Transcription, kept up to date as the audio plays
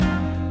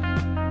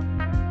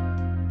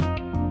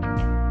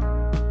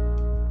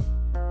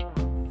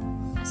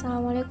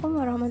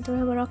Assalamualaikum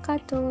warahmatullahi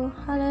wabarakatuh.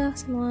 Halo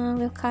semua,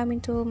 welcome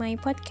to my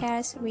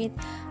podcast with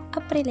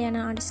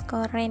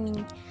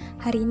Apriliana_Reni.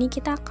 Hari ini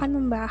kita akan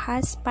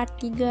membahas part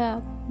 3,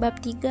 bab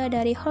 3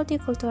 dari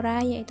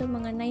Hortikultura, yaitu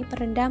mengenai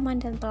perendaman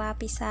dan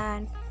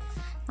pelapisan.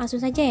 Langsung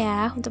saja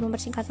ya, untuk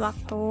mempersingkat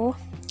waktu,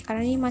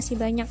 karena ini masih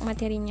banyak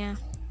materinya.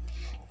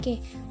 Oke,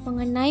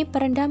 mengenai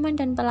perendaman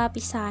dan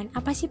pelapisan.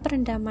 Apa sih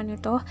perendaman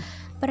itu?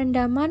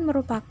 Perendaman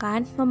merupakan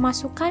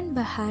memasukkan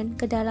bahan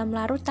ke dalam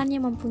larutan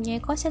yang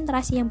mempunyai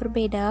konsentrasi yang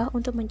berbeda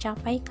untuk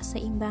mencapai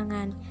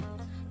keseimbangan.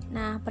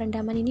 Nah,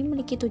 perendaman ini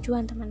memiliki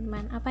tujuan,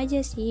 teman-teman. Apa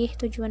aja sih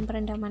tujuan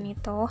perendaman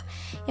itu?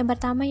 Yang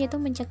pertama yaitu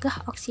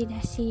mencegah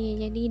oksidasi.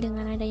 Jadi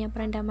dengan adanya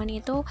perendaman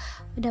itu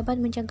dapat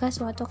mencegah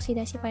suatu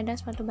oksidasi pada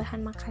suatu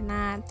bahan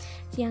makanan.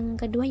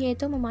 Yang kedua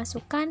yaitu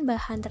memasukkan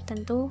bahan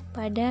tertentu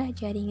pada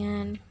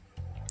jaringan.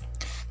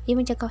 Jadi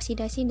mencegah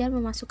oksidasi dan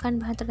memasukkan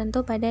bahan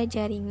tertentu pada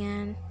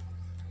jaringan.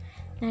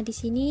 Nah, di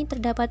sini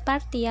terdapat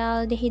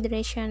partial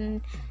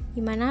dehydration, di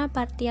mana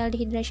partial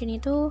dehydration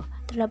itu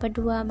terdapat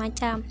dua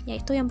macam,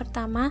 yaitu yang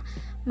pertama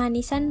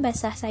manisan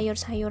basah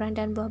sayur-sayuran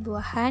dan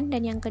buah-buahan,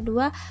 dan yang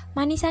kedua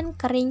manisan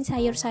kering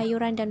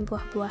sayur-sayuran dan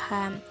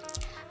buah-buahan.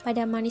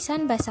 Pada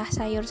manisan basah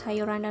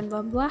sayur-sayuran dan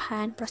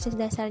buah-buahan, proses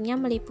dasarnya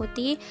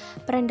meliputi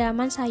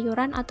perendaman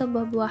sayuran atau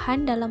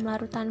buah-buahan dalam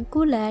larutan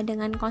gula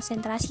dengan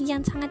konsentrasi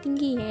yang sangat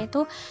tinggi,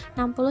 yaitu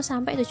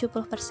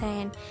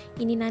 60-70%.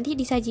 Ini nanti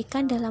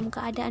disajikan dalam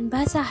keadaan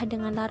basah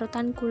dengan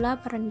larutan gula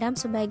perendam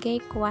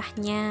sebagai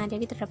kuahnya,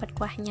 jadi terdapat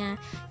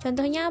kuahnya.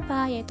 Contohnya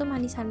apa? Yaitu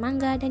manisan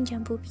mangga dan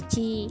jambu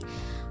biji.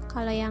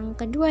 Kalau yang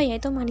kedua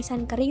yaitu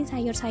manisan kering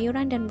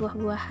sayur-sayuran dan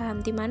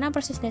buah-buahan, di mana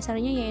proses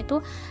dasarnya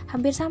yaitu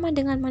hampir sama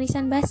dengan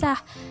manisan basah.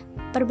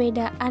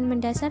 Perbedaan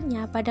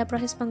mendasarnya pada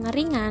proses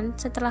pengeringan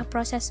setelah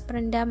proses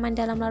perendaman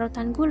dalam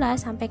larutan gula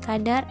sampai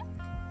kadar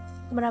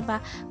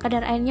berapa?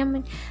 Kadar airnya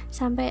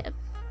sampai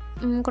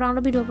kurang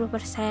lebih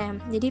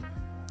 20%. Jadi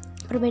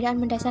perbedaan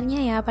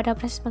mendasarnya ya pada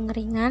proses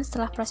pengeringan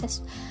setelah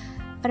proses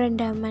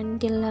perendaman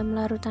dalam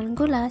larutan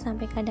gula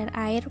sampai kadar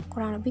air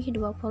kurang lebih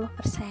 20%.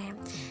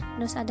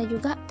 Terus ada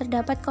juga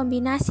terdapat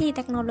kombinasi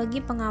teknologi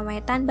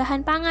pengawetan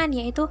bahan pangan,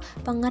 yaitu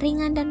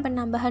pengeringan dan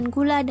penambahan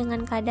gula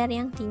dengan kadar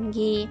yang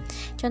tinggi.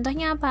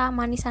 Contohnya apa?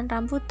 Manisan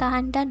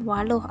rambutan dan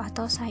waluh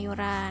atau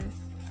sayuran.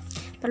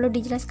 Perlu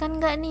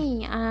dijelaskan nggak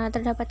nih?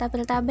 Terdapat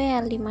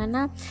tabel-tabel di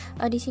mana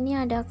di sini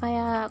ada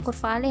kayak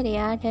kurva alir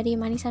ya, dari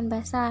manisan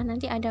basah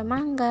nanti ada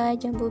mangga,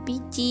 jambu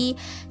biji,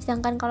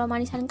 sedangkan kalau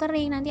manisan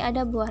kering nanti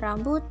ada buah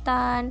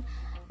rambutan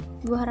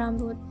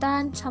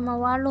sama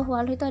waluh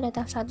itu ada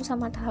tahap 1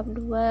 sama tahap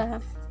 2.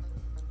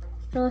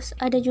 Terus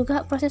ada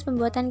juga proses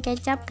pembuatan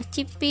kecap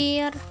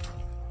kecipir,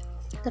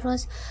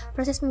 terus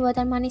proses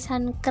pembuatan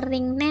manisan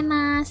kering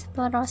nenas,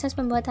 proses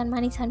pembuatan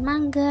manisan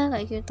mangga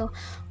kayak gitu.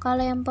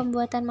 Kalau yang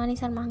pembuatan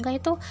manisan mangga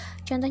itu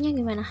contohnya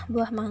gimana?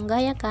 Buah mangga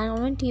ya kan,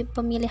 lalu di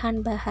pemilihan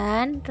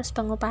bahan, terus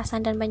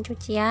pengupasan dan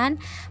pencucian,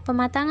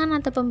 pematangan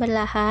atau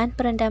pembelahan,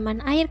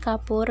 perendaman air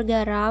kapur,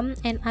 garam,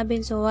 Na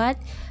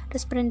benzoat,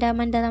 terus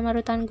perendaman dalam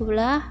larutan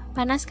gula,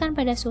 panaskan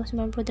pada suhu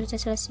 90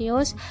 derajat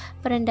Celcius,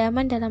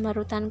 perendaman dalam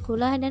larutan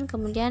gula, dan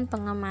kemudian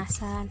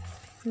pengemasan.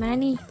 Gimana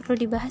nih? Perlu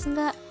dibahas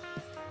nggak?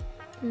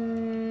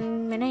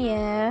 Mana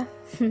ya?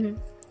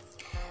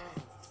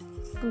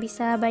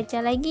 Bisa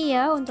baca lagi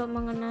ya untuk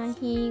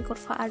mengenai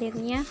kurva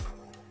alirnya.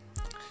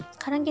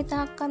 Sekarang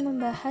kita akan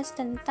membahas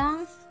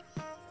tentang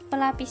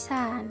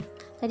pelapisan.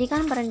 Tadi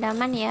kan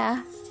perendaman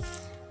ya.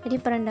 Jadi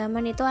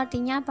perendaman itu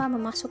artinya apa?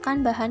 Memasukkan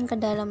bahan ke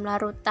dalam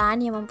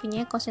larutan yang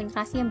mempunyai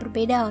konsentrasi yang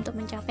berbeda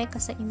untuk mencapai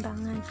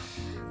keseimbangan.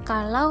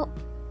 Kalau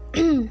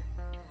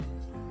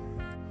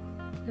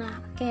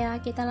Nah,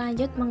 kita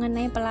lanjut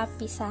mengenai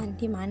pelapisan,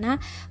 di mana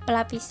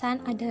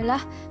pelapisan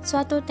adalah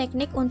suatu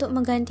teknik untuk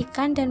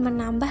menggantikan dan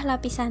menambah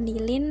lapisan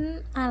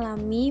lilin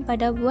alami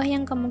pada buah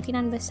yang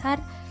kemungkinan besar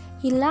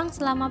hilang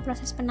selama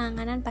proses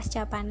penanganan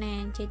pasca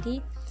panen.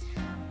 Jadi,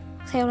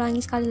 saya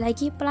ulangi sekali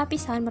lagi,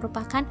 pelapisan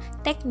merupakan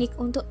teknik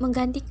untuk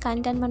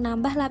menggantikan dan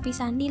menambah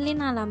lapisan lilin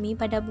alami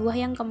pada buah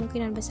yang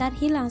kemungkinan besar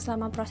hilang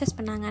selama proses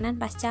penanganan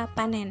pasca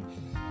panen.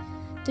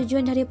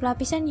 Tujuan dari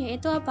pelapisan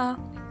yaitu apa?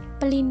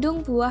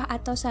 Pelindung buah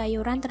atau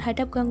sayuran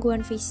terhadap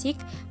gangguan fisik,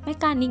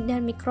 mekanik,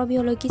 dan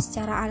mikrobiologi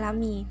secara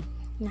alami.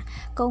 Nah,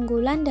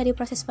 keunggulan dari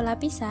proses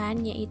pelapisan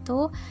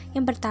yaitu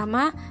yang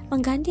pertama,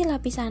 mengganti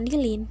lapisan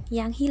lilin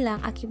yang hilang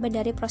akibat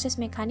dari proses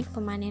mekanik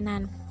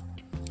pemanenan.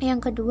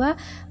 Yang kedua,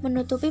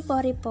 menutupi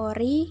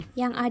pori-pori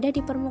yang ada di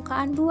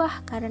permukaan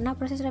buah karena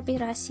proses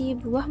respirasi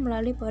buah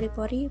melalui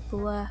pori-pori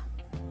buah.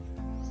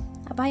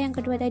 Apa yang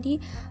kedua tadi?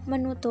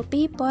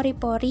 Menutupi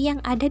pori-pori yang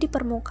ada di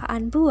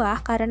permukaan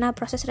buah karena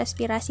proses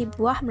respirasi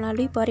buah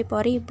melalui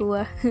pori-pori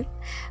buah.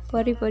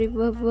 Pori-pori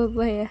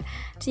buah ya.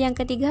 Terus yang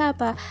ketiga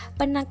apa?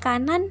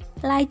 Penekanan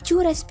laju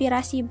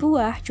respirasi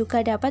buah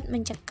juga dapat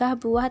mencegah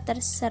buah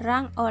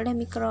terserang oleh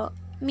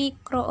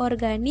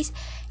mikroorganisme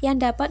yang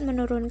dapat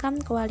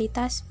menurunkan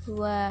kualitas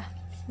buah.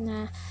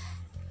 Nah,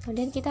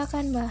 kemudian kita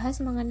akan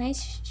bahas mengenai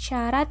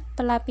syarat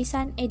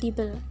pelapisan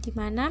edible, di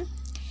mana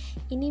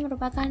Ini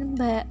merupakan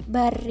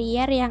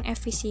barrier yang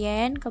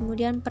efisien,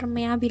 kemudian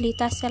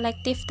permeabilitas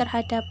selektif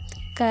terhadap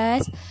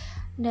gas,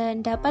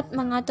 dan dapat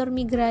mengatur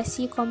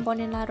migrasi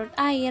komponen larut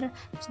air.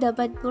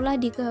 Dapat pula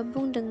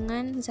digabung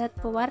dengan zat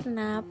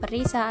pewarna,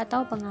 perisa,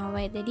 atau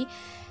pengawet. Jadi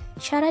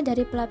syarat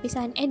dari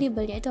pelapisan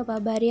edible yaitu apa?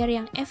 Barrier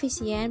yang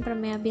efisien,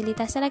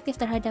 permeabilitas selektif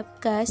terhadap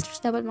gas,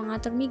 terus dapat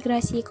mengatur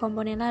migrasi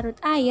komponen larut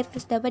air,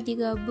 terus dapat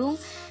digabung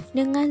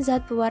dengan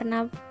zat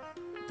pewarna,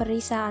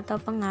 perisa, atau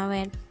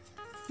pengawet.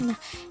 Nah,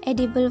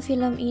 edible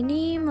film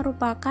ini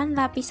merupakan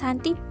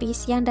lapisan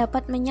tipis yang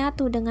dapat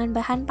menyatu dengan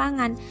bahan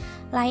pangan,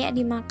 layak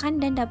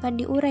dimakan dan dapat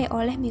diurai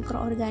oleh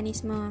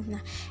mikroorganisme. Nah,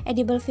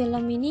 edible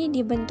film ini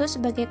dibentuk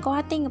sebagai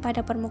coating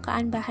pada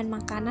permukaan bahan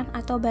makanan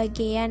atau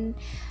bagian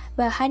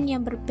bahan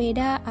yang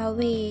berbeda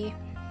AW.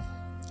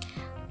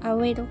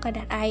 AW itu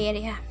kadar air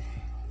ya.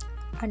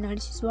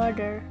 Analysis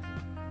water.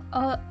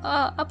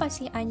 Apa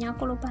sih A-nya?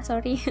 Aku lupa,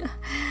 sorry.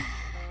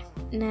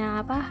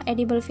 Nah,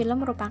 edible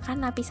film merupakan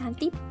lapisan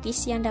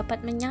tipis yang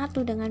dapat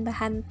menyatu dengan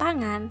bahan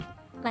pangan,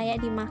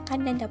 layak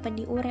dimakan dan dapat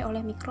diurai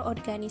oleh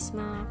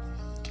mikroorganisme.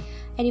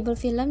 Edible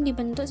film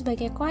dibentuk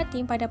sebagai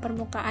coating pada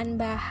permukaan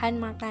bahan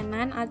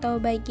makanan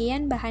atau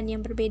bagian bahan yang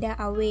berbeda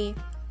AW.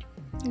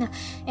 Nah,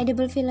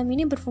 edible film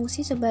ini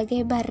berfungsi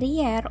sebagai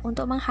barrier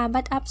untuk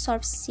menghambat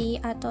absorpsi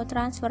atau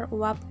transfer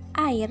uap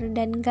air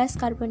dan gas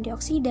karbon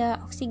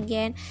dioksida,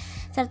 oksigen,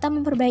 serta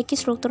memperbaiki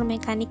struktur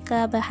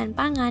mekanika bahan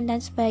pangan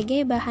dan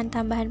sebagai bahan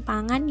tambahan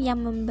pangan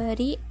yang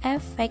memberi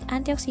efek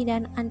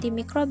antioksidan,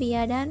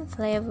 antimikrobia, dan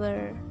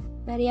flavor.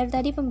 Barrier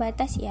tadi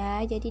pembatas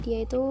ya, jadi dia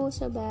itu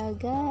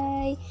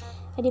sebagai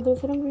edible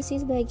film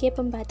berfungsi sebagai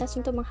pembatas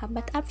untuk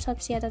menghambat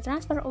absorpsi atau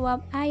transfer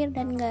uap air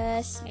dan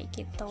gas, kayak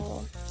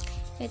gitu.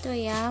 Itu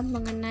ya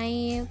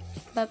mengenai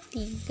bab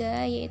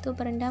 3 yaitu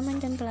perendaman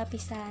dan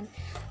pelapisan.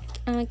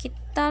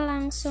 Kita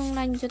langsung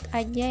lanjut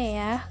aja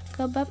ya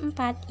ke bab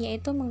 4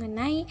 yaitu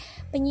mengenai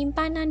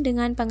penyimpanan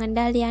dengan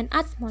pengendalian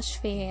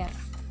atmosfer.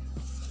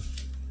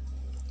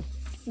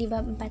 Di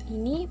bab 4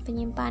 ini,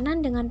 penyimpanan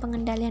dengan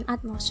pengendalian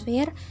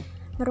atmosfer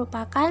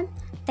merupakan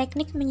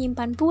teknik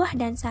menyimpan buah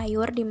dan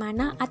sayur di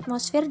mana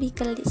atmosfer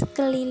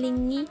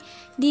dikelilingi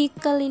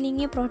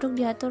produk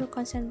diatur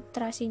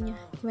konsentrasinya.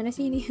 Gimana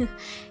sih ini?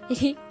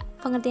 Jadi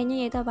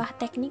pengertiannya yaitu apa?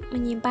 Teknik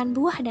menyimpan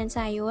buah dan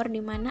sayur di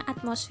mana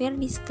atmosfer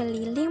di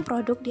sekeliling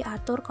produk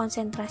diatur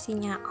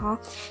konsentrasinya.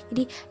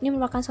 Jadi ini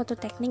merupakan suatu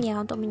teknik ya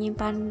untuk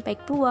menyimpan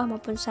baik buah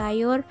maupun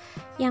sayur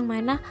yang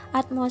mana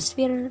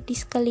atmosfer di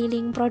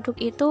sekeliling produk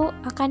itu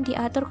akan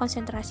diatur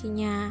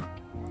konsentrasinya.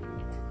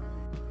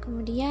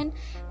 Kemudian,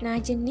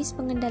 jenis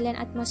pengendalian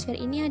atmosfer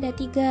ini ada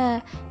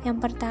 3. Yang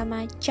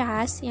pertama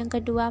CAS, yang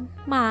kedua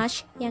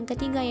MASH, yang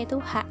ketiga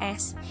yaitu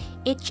HS.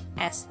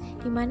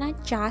 di mana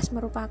CAS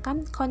merupakan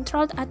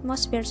Controlled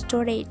Atmosphere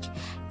Storage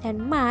dan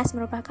MASH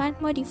merupakan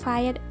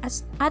Modified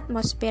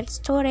Atmosphere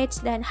Storage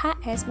dan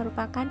HS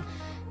merupakan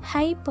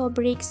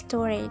Hyperbaric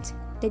Storage.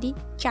 Jadi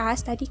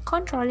CAS tadi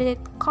Controlled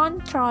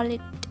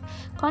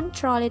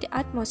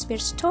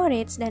Atmosphere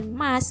Storage dan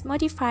MASH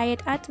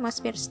Modified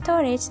Atmosphere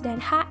Storage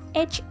dan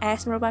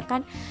HS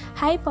merupakan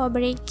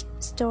Hyperbaric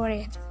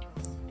Storage.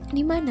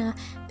 Di mana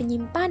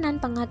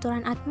penyimpanan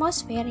pengaturan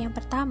atmosfer yang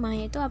pertama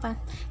yaitu apa?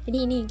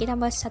 Jadi ini kita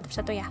bahas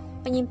satu-satu ya.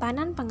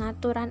 Penyimpanan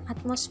pengaturan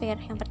atmosfer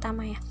yang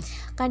pertama ya.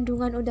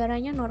 Kandungan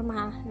udaranya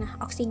normal. Nah,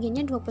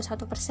 oksigennya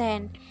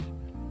 21%.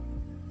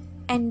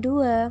 N2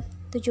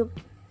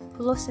 79%.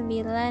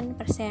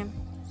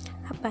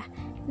 Apa?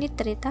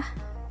 Nitrita.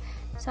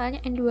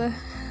 Soalnya N2.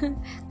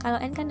 Kalau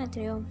N kan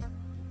natrium.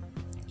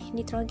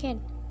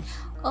 Nitrogen.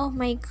 Oh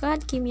my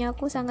god,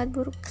 kimiaku sangat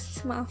buruk.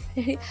 Maaf.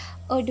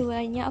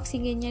 O2 nya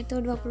oksigennya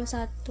itu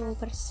 21%,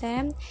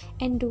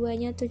 N2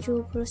 nya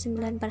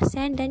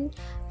 79% dan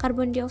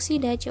karbon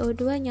dioksida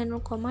CO2 nya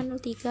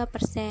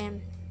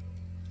 0,03%.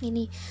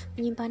 Ini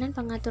penyimpanan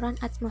pengaturan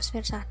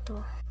atmosfer 1.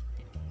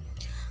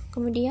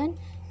 Kemudian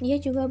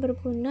dia juga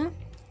berguna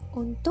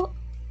untuk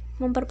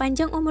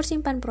memperpanjang umur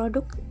simpan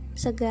produk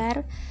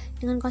segar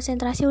dengan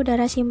konsentrasi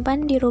udara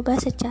simpan dirubah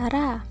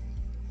secara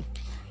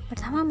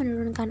pertama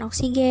menurunkan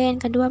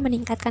oksigen, kedua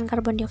meningkatkan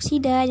karbon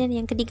dioksida, dan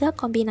yang ketiga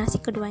kombinasi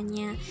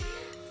keduanya.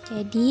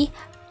 Jadi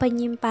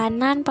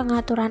penyimpanan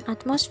pengaturan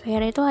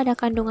atmosfer itu ada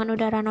kandungan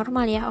udara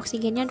normal ya,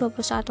 oksigennya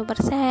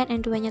 21%,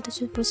 N2 nya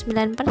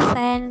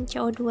 79%,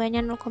 CO2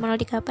 nya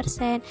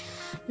 0,03%.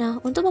 Nah,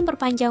 untuk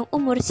memperpanjang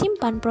umur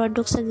simpan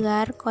produk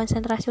segar,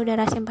 konsentrasi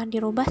udara simpan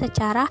dirubah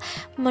secara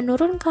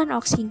menurunkan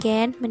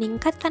oksigen,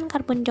 meningkatkan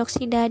karbon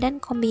dioksida,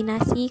 dan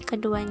kombinasi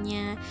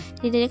keduanya.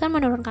 Jadi kan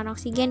menurunkan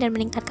oksigen dan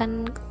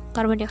meningkatkan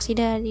karbon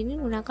dioksida, ini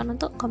digunakan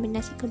untuk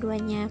kombinasi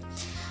keduanya.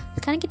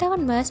 Sekarang kita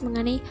akan bahas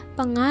mengenai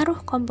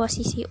pengaruh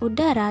komposisi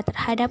udara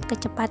terhadap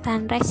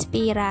kecepatan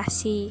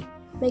respirasi.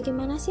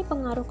 bagaimana sih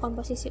pengaruh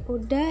komposisi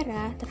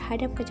udara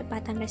terhadap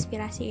kecepatan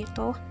respirasi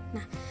itu?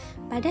 Nah,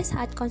 pada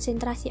saat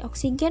konsentrasi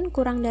oksigen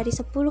kurang dari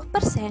 10%,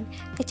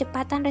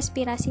 kecepatan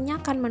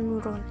respirasinya akan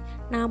menurun.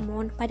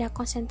 Namun, pada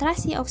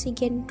konsentrasi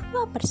oksigen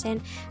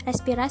 2%,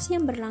 respirasi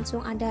yang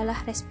berlangsung adalah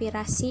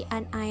respirasi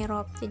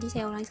anaerob. Jadi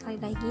saya ulangi sekali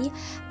lagi,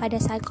 pada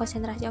saat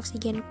konsentrasi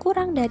oksigen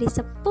kurang dari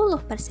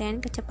 10%,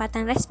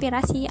 kecepatan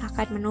respirasi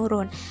akan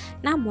menurun.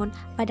 Namun,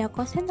 pada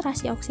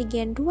konsentrasi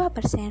oksigen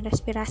 2%,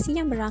 respirasi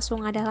yang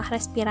berlangsung adalah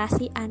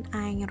respirasi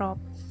anaerob.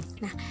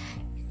 Nah,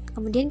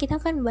 kemudian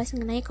kita akan membahas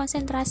mengenai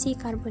konsentrasi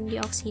karbon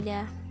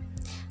dioksida.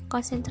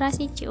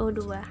 Konsentrasi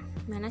CO2.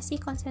 Mana sih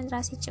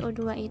konsentrasi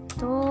CO2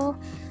 itu?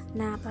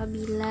 Nah,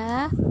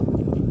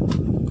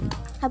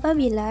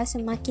 apabila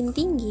semakin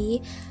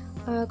tinggi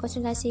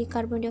konsentrasi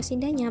karbon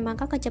dioksidanya,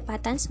 maka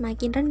kecepatan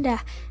semakin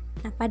rendah.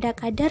 Nah, pada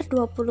kadar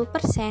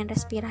 20%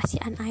 respirasi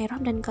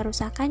anaerob dan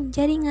kerusakan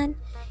jaringan.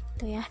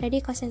 Itu ya.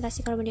 Jadi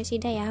konsentrasi karbon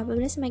dioksida ya,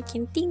 apabila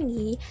semakin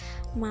tinggi,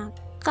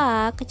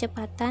 maka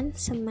kecepatan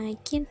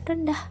semakin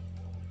rendah.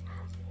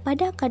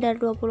 Pada kadar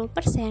 20%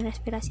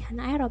 respirasi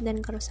anaerob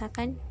dan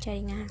kerusakan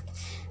jaringan.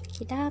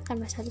 Kita akan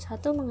bahas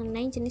satu-satu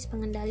mengenai jenis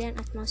pengendalian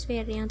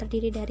atmosfer yang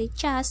terdiri dari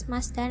CHAS,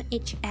 MAS, dan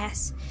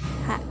HS.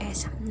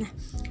 Nah,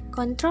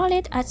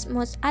 Controlled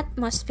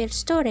Atmosphere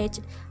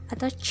Storage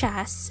atau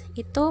CHAS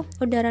itu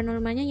udara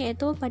normalnya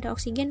yaitu pada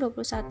oksigen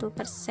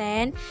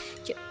 21%,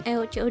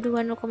 CO2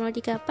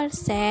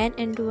 0,3%,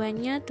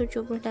 N2-nya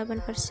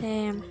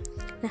 78%.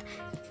 Nah,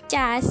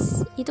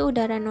 CHAS itu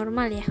udara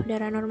normal ya,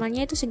 udara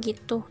normalnya itu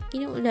segitu,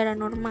 ini udara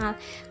normal.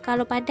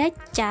 Kalau pada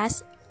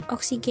CHAS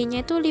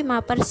oksigennya itu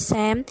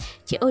 5%,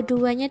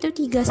 CO2-nya itu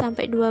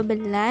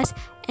 3-12,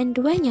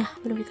 N2-nya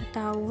belum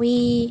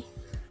diketahui.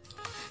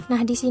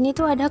 Nah, di sini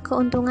tuh ada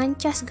keuntungan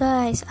CHAS,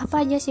 guys.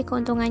 Apa aja sih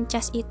keuntungan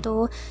CHAS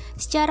itu?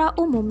 Secara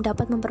umum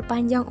dapat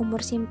memperpanjang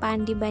umur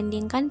simpan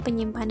dibandingkan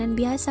penyimpanan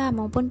biasa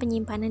maupun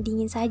penyimpanan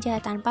dingin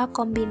saja tanpa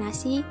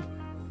kombinasi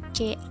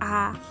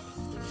CA.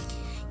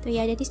 Tuh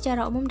ya, jadi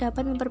secara umum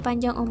dapat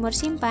memperpanjang umur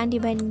simpan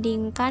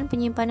dibandingkan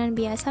penyimpanan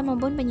biasa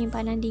maupun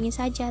penyimpanan dingin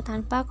saja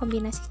tanpa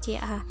kombinasi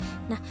CA.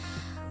 Nah,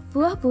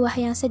 buah-buah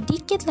yang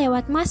sedikit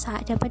lewat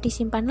masa dapat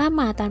disimpan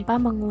lama tanpa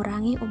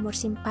mengurangi umur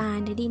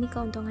simpan. Jadi ini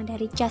keuntungan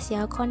dari CHAS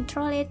ya,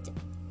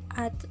 Controlled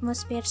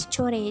Atmosphere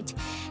Storage.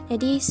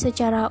 Jadi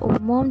secara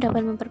umum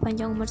dapat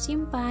memperpanjang umur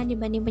simpan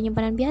dibanding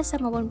penyimpanan biasa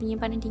maupun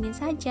penyimpanan dingin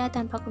saja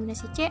tanpa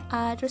kombinasi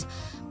CA. Terus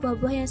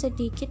buah-buah yang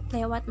sedikit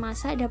lewat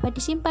masa dapat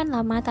disimpan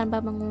lama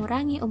tanpa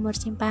mengurangi umur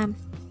simpan.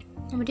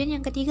 Kemudian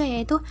yang ketiga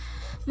yaitu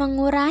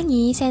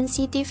mengurangi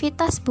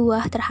sensitivitas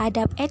buah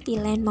terhadap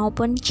etilen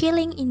maupun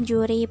chilling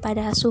injury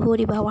pada suhu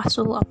di bawah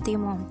suhu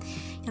optimum.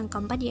 Yang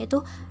keempat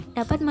yaitu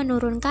dapat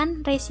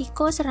menurunkan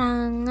resiko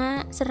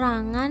serangan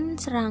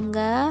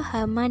serangga,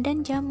 hama,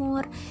 dan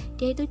jamur.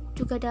 Dia itu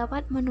juga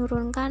dapat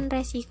menurunkan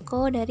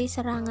resiko dari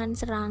serangan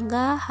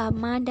serangga,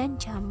 hama, dan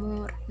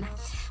jamur. Nah,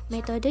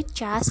 metode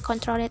CHAS,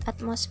 Controlled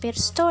Atmosphere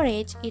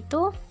Storage,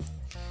 itu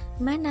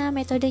mana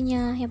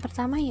metodenya? Yang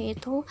pertama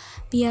yaitu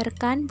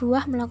biarkan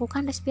buah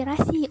melakukan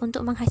respirasi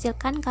untuk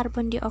menghasilkan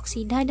karbon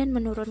dioksida dan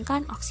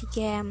menurunkan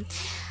oksigen.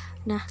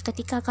 Nah,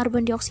 ketika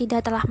karbon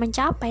dioksida telah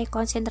mencapai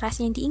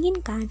konsentrasi yang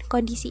diinginkan,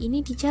 kondisi ini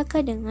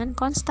dijaga dengan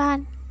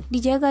konstan.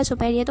 Dijaga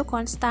supaya dia tuh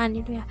konstan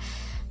gitu ya.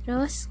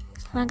 Terus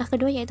langkah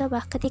kedua yaitu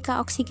apa?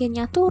 Ketika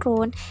oksigennya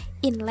turun,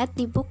 inlet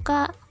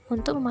dibuka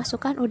untuk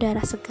memasukkan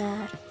udara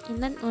segar.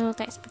 Inlet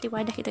kayak seperti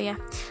wadah gitu ya.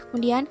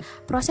 Kemudian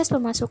proses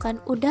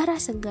pemasukan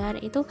udara segar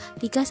itu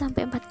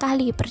 3-4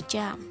 kali per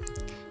jam.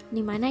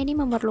 Dimana ini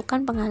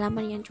memerlukan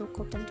pengalaman yang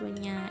cukup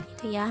tentunya.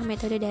 Itu ya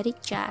metode dari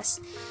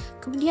CHAS.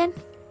 Kemudian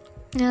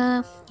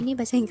ini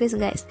bahasa Inggris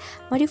guys.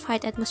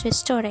 Modified Atmosphere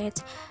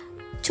Storage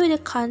to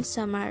the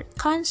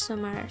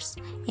consumers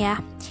ya.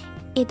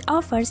 It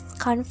offers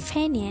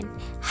convenient,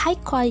 high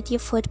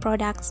quality food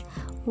products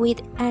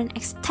with an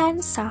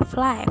extended shelf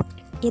life.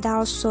 It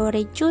also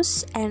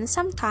reduces and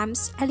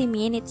sometimes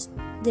eliminates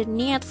the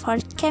need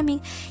for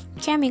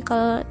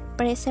chemical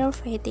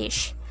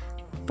preservatives,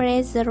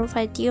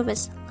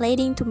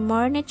 leading to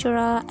more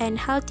natural and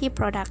healthy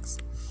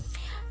products.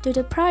 To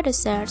the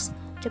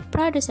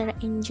producer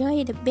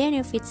enjoy the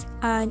benefits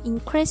and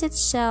increased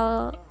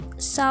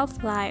shelf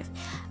life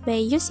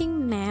by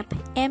using MAP.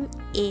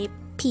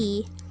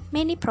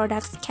 Many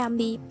products can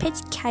be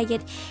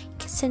packaged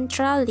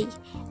centrally,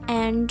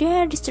 and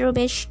their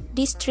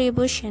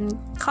distribution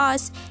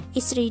cost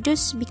is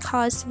reduced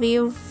because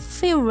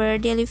fewer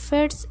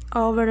deliveries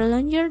over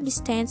longer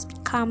distance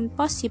become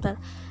possible.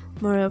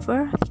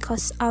 Moreover,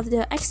 because of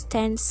the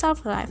extended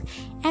shelf life,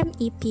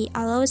 MEP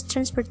allows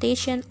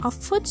transportation of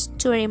foods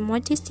to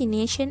remote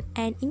destination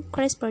and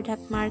increase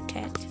product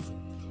market.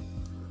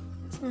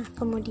 Nah,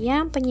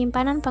 kemudian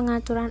penyimpanan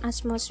pengaturan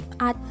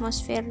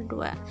atmosfer 2.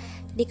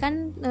 Jadi kan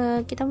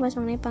kita bahas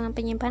mengenai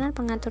penyimpanan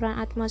pengaturan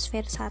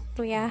atmosfer 1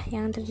 ya,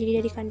 yang terdiri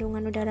dari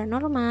kandungan udara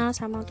normal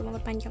sama untuk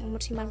memperpanjang umur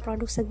simpan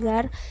produk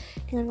segar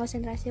dengan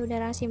konsentrasi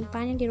udara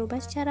simpan yang dirubah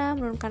secara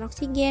menurunkan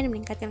oksigen,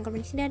 meningkatkan karbon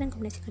dioksida dan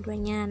kombinasi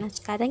keduanya. Nah,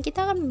 sekarang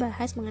kita akan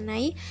membahas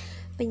mengenai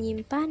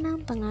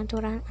penyimpanan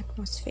pengaturan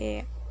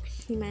atmosfer,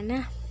 di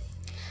mana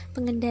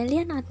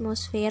pengendalian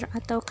atmosfer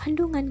atau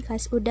kandungan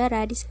gas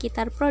udara di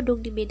sekitar produk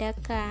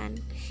dibedakan.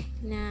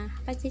 Nah,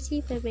 apa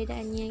sih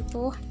perbedaannya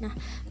itu? Nah,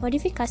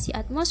 modifikasi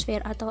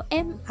atmosfer atau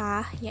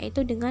MA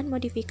yaitu dengan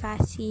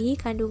modifikasi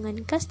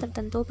kandungan gas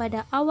tertentu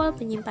pada awal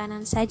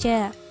penyimpanan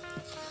saja.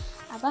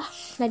 Apa?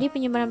 Tadi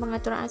penyimpanan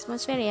pengaturan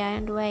atmosfer ya,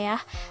 yang dua ya.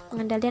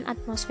 Pengendalian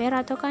atmosfer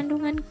atau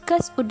kandungan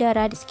gas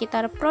udara di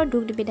sekitar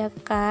produk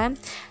dibedakan.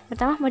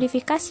 Pertama,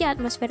 modifikasi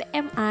atmosfer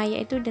MA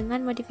yaitu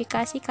dengan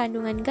modifikasi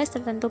kandungan gas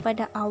tertentu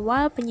pada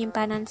awal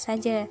penyimpanan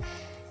saja.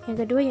 Yang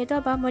kedua yaitu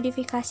apa?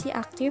 Modifikasi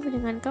aktif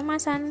dengan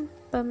kemasan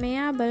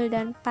permeable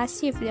dan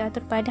pasif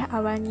diatur pada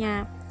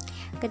awalnya.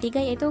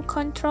 Ketiga yaitu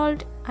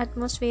controlled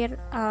atmosphere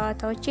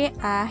atau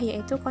CA,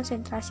 yaitu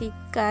konsentrasi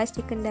gas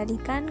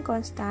dikendalikan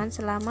konstan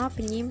selama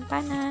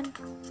penyimpanan.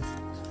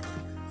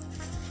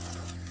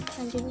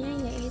 Selanjutnya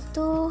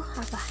yaitu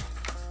apa?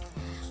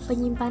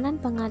 Penyimpanan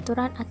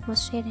pengaturan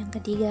atmosfer yang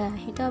ketiga,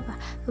 itu apa?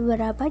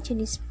 Beberapa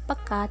jenis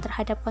peka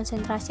terhadap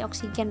konsentrasi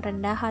oksigen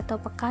rendah atau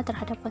peka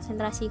terhadap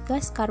konsentrasi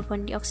gas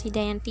karbon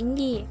dioksida yang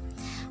tinggi.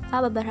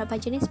 Beberapa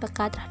jenis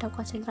peka terhadap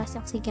konsentrasi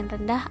oksigen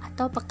rendah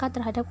atau peka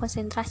terhadap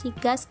konsentrasi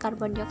gas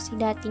karbon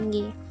dioksida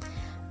tinggi.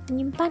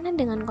 Penyimpanan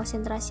dengan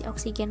konsentrasi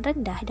oksigen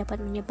rendah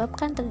dapat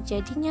menyebabkan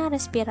terjadinya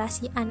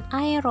respirasi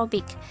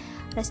anaerobik,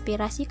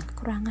 respirasi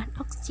kekurangan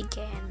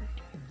oksigen.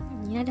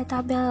 Ini ada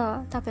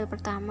tabel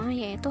pertama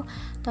yaitu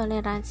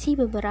toleransi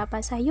beberapa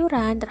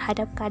sayuran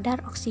terhadap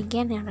kadar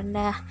oksigen yang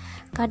rendah.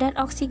 Kadar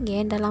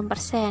oksigen dalam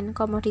persen,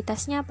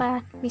 komoditasnya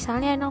apa?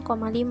 Misalnya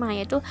 0,5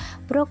 yaitu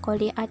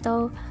brokoli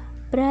atau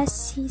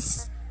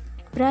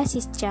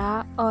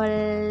Brassica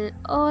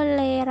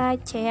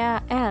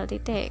oleracea L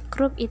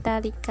grup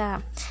Italica,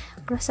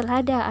 grup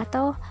selada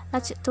atau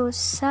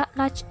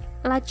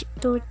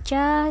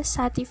Lactuca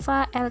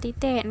sativa L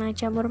nah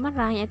jamur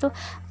merah yaitu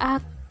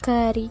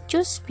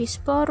Agaricus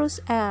bisporus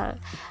L,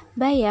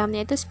 bayam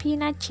yaitu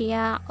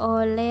Spinacia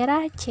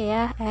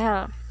oleracea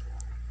L.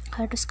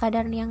 Harus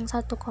kadar yang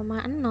 1,0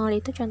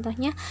 itu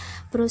contohnya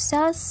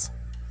Brussels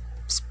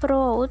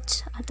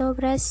sprout atau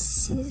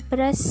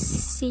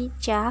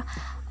Brassica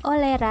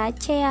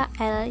oleracea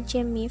L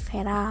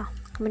gemifera.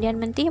 Kemudian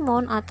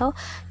mentimun atau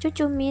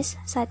Cucumis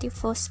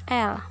sativus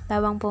L,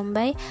 bawang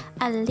bombay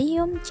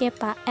Allium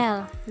cepa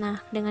L.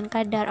 Nah, dengan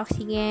kadar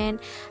oksigen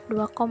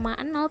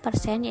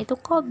 2,0% yaitu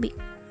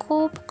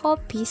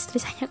Cobis,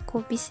 tulisannya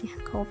Cobis ya,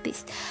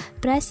 Cobis.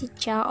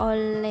 Brassica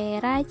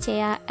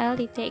oleracea L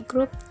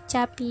grup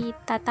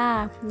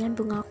Capitata. Dengan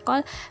bunga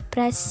kol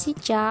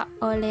Brassica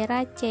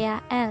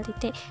oleracea L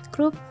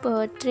grup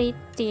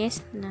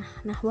Tritis. Nah,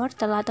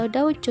 wortel atau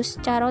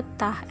Daucus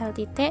carota L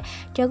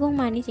jagung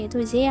manis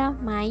yaitu Zea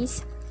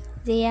mais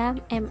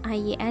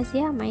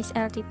mais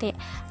L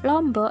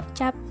Lombok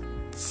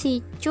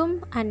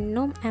Capsicum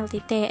annum L.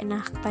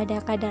 Nah, pada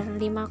kadar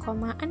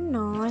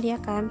 5,0 ya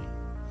kan,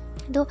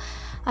 itu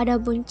ada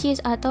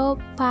buncis atau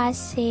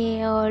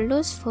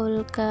Phaseolus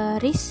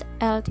vulgaris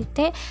L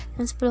dan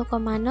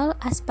 10,0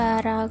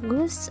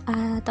 asparagus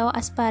atau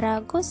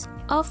Asparagus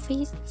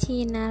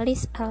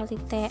officinalis L.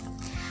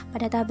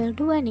 Pada tabel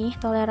 2 nih,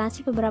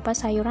 toleransi beberapa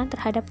sayuran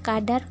terhadap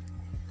kadar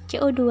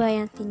CO2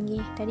 yang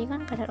tinggi. Tadi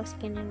kan kadar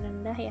oksigen yang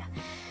rendah ya,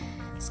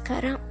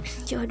 sekarang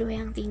CO2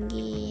 yang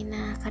tinggi.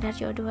 Nah, kadar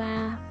CO2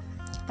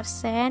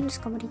 persen, terus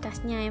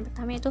komoditasnya yang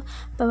pertama itu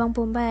bawang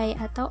bombay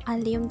atau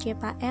Allium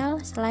cepa L,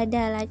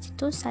 selada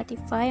Lactus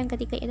sativa, yang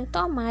ketiga itu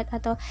tomat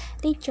atau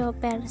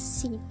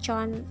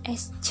Lycopersicon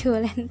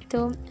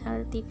esculentum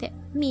L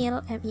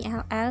mil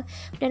MILL,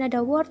 dan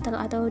ada wortel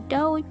atau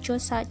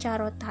Daucusa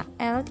carota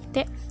L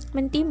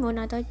mentimun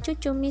atau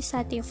Cucumis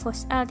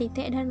sativus L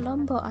dan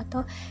lombok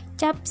atau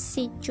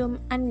Capsicum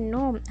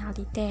annum L.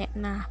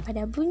 Nah,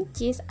 pada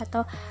buncis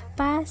atau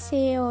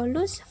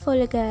Phaseolus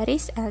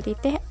vulgaris L.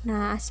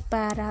 Nah,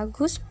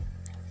 Asparagus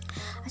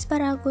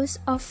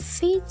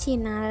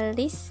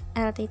officinalis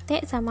L.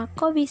 sama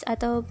Cobis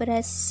atau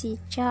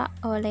Brassica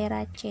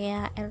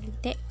oleracea L.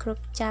 grup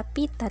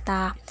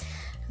Capitata.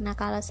 Nah,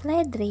 kalau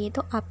seledri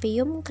itu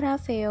Apium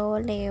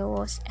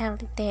graveoleus L.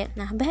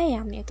 Nah,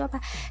 bayam itu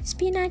apa?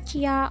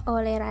 Spinacia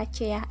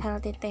oleracea L.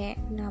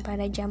 Nah,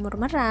 pada jamur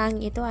merang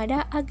itu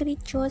ada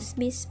Agaricus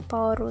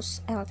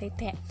bisporus L.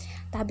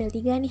 Tabel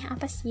 3 nih,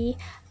 apa sih?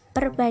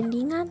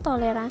 Perbandingan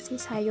toleransi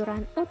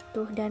sayuran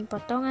utuh dan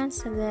potongan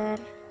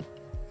segar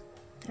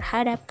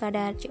terhadap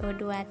kadar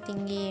CO2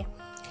 tinggi.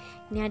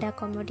 Ini ada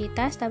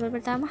komoditas, tabel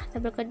pertama.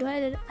 Tabel kedua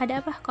ada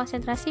apa?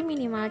 Konsentrasi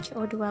minimal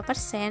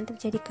CO2%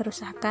 terjadi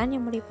kerusakan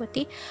yang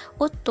meliputi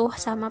utuh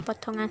sama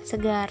potongan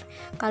segar.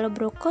 Kalau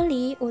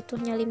brokoli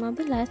utuhnya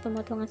 15,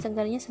 pemotongan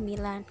segarnya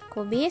 9.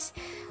 Kubis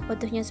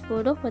utuhnya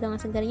 10, potongan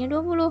segarnya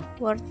 20.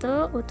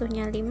 Wortel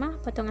utuhnya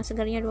 5, potongan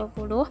segarnya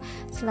 20.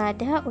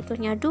 Selada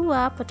utuhnya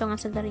 2, potongan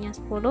segarnya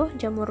 10.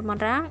 Jamur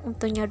merang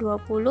utuhnya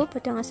 20,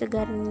 potongan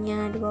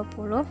segarnya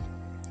 20.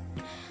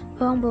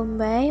 Bawang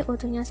bombay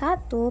utuhnya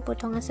 1,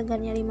 potongan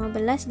segarnya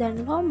 15,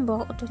 dan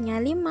lombok utuhnya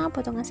 5,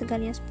 potongan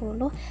segarnya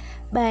 10.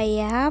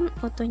 Bayam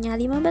utuhnya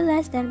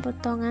 15 dan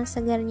potongan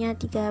segarnya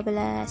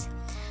 13.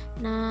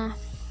 Nah,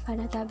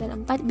 pada tabel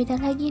 4 beda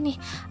lagi nih.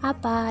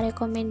 Apa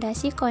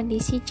rekomendasi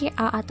kondisi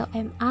CA atau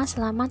MA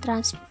selama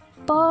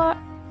transport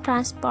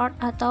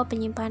atau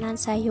penyimpanan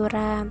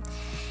sayuran?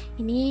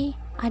 Ini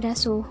ada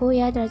suhu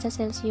ya, derajat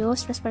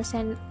Celcius, plus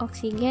persen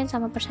oksigen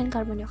sama persen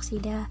karbon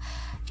dioksida.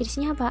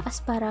 Jenisnya apa?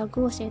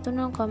 Asparagus yaitu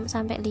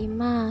 0,5,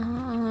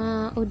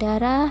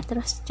 udara,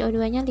 terus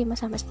CO2 nya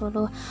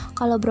 5-10.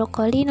 Kalau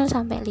brokoli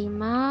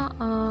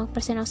 0-5,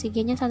 persen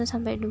oksigennya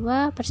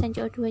 1-2, persen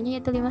CO2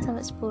 nya yaitu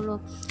 5-10.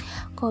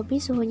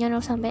 Kopi suhunya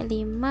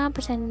 0-5,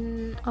 persen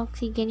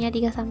oksigennya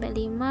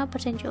 3-5,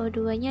 persen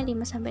CO2 nya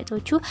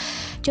 5-7.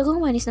 Jagung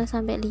manis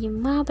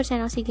 0-5,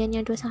 persen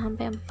oksigennya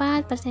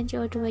 2-4, persen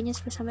CO2 nya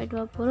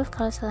 10-20.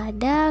 Kalau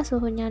selada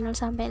suhunya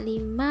 0-5,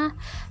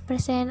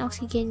 persen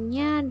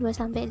oksigennya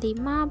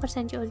 2-5,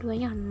 persen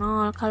CO2 nya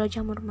 0. Kalau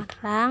jamur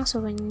merang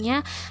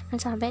suhunya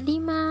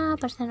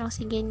 0-5, persen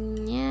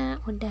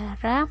oksigennya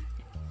udara,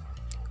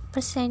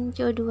 persen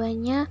CO2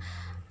 nya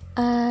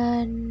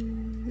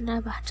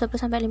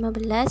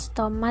 10-15.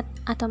 Tomat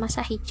atau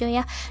masa hijau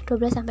ya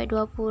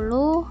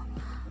 12-20,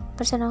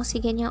 persen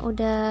oksigennya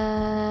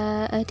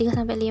udah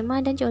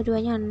 3-5 dan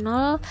CO2 nya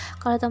 0.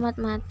 Kalau tomat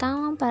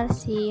matang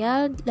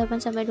parsial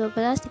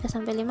 8-12,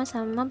 3-5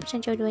 sama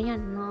persen CO2 nya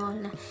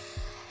 0. Nah,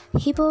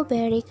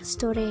 hypobaric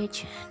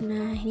storage.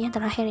 Nah, ini yang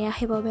terakhir ya,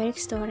 hypobaric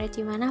storage,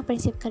 di mana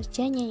prinsip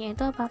kerjanya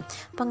yaitu apa?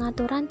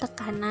 Pengaturan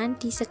tekanan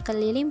di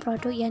sekeliling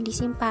produk yang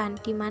disimpan,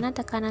 di mana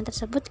tekanan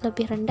tersebut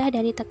lebih rendah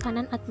dari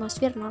tekanan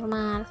atmosfer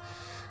normal.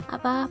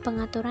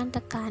 Pengaturan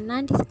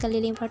tekanan di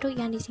sekeliling produk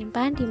yang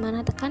disimpan, di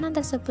mana tekanan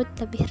tersebut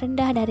lebih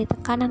rendah dari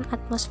tekanan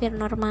atmosfer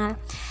normal.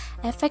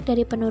 Efek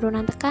dari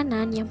penurunan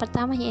tekanan, yang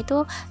pertama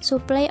yaitu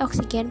suplai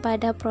oksigen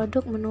pada produk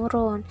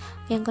menurun,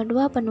 yang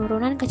kedua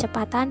penurunan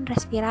kecepatan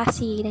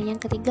respirasi, dan yang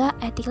ketiga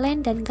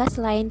etilen dan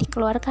gas lain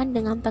dikeluarkan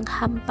dengan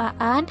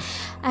penghampaan.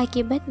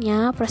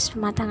 Akibatnya proses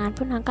pematangan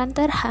pun akan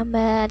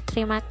terhambat.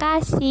 Terima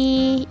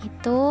kasih.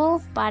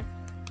 Itu part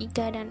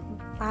 3 dan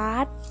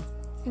 4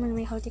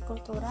 mengenai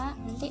hortikultura.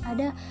 Nanti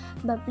ada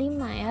bab 5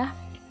 ya.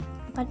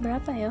 Part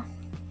berapa ya?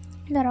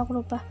 Bentar, aku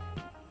lupa.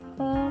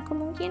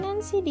 Kemungkinan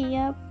sih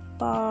dia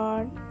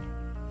part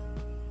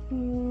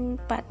 4.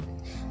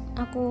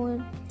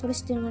 Aku tulis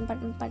dengan part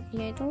 4,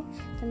 yaitu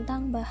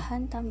tentang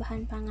bahan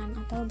tambahan pangan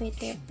atau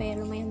BTP.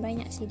 Lumayan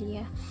banyak sih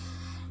dia.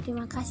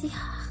 Terima kasih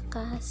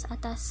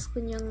atas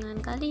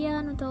kunjungan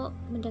kalian untuk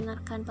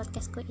mendengarkan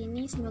podcastku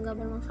ini. Semoga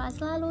bermanfaat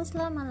selalu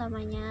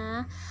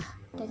selama-lamanya,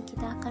 dan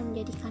kita akan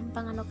menjadikan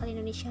pangan lokal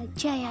Indonesia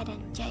jaya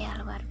dan jaya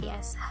luar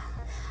biasa.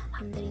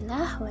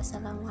 Alhamdulillah.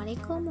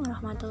 Wassalamualaikum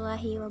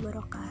warahmatullahi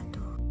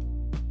wabarakatuh.